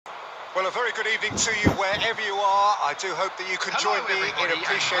Well, a very good evening to you wherever you are. I do hope that you can join me in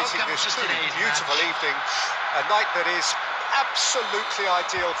appreciating this truly beautiful evening. A night that is absolutely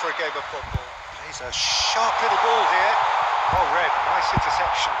ideal for a game of football. Plays a sharp little ball here. Oh, Red, nice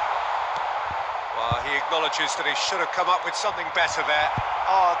interception. Well, he acknowledges that he should have come up with something better there.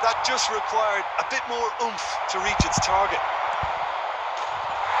 Oh, that just required a bit more oomph to reach its target.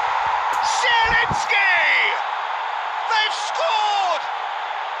 Zielinski! They've scored!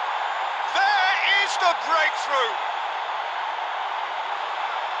 There is the breakthrough!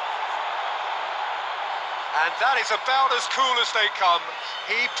 And that is about as cool as they come.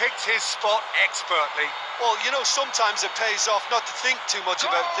 He picked his spot expertly. Well, you know, sometimes it pays off not to think too much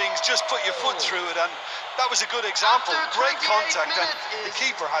about things, just put your foot through it, and that was a good example. Great contact, and the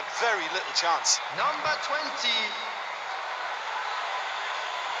keeper had very little chance. Number 20.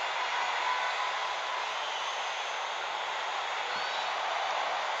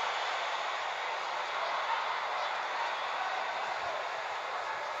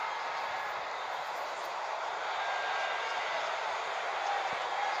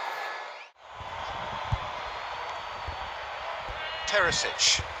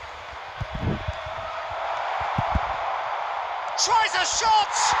 Perisic. Tries a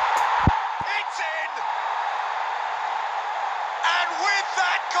shot! It's in! And with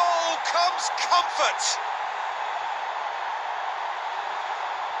that goal comes comfort!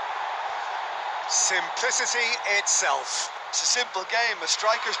 Simplicity itself. It's a simple game. A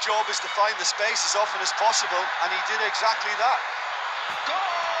striker's job is to find the space as often as possible, and he did exactly that. Goal!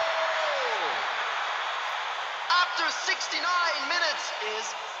 After 69 minutes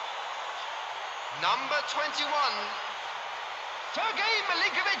is number 21,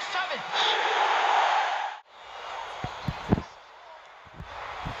 Savic.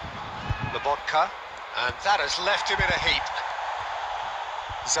 Lobotka, and that has left him in a heap.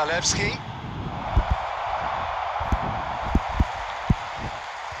 Zalewski.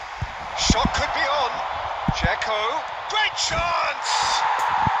 Shot could be on. Dzeko. Great chance!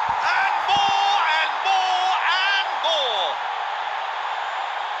 And more and more and more.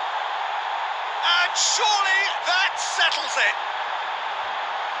 And surely that settles it.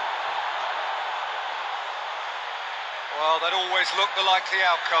 Well, that always looked the likely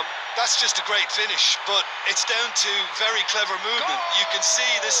outcome. That's just a great finish, but it's down to very clever movement. You can see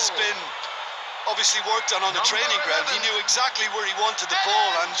this has been obviously worked on the training ground. He knew exactly where he wanted the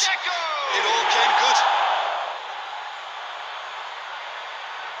ball, and it all came good.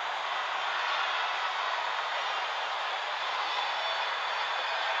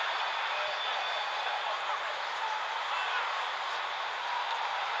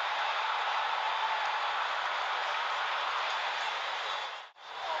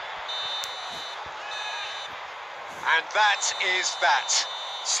 And that is that.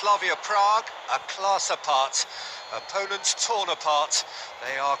 Slavia Prague, a class apart. Opponents torn apart.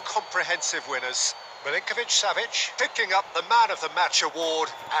 They are comprehensive winners. Milinkovic-Savic picking up the Man of the Match award,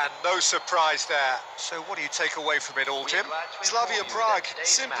 and no surprise there. So what do you take away from it all, Jim? Slavia Prague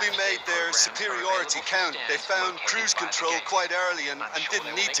simply made their superiority count. They found cruise control quite early and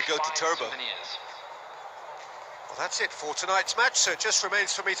didn't need to go to turbo. Well, that's it for tonight's match, so it just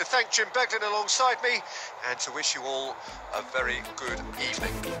remains for me to thank Jim Beglin alongside me and to wish you all a very good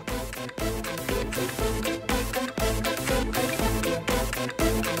evening.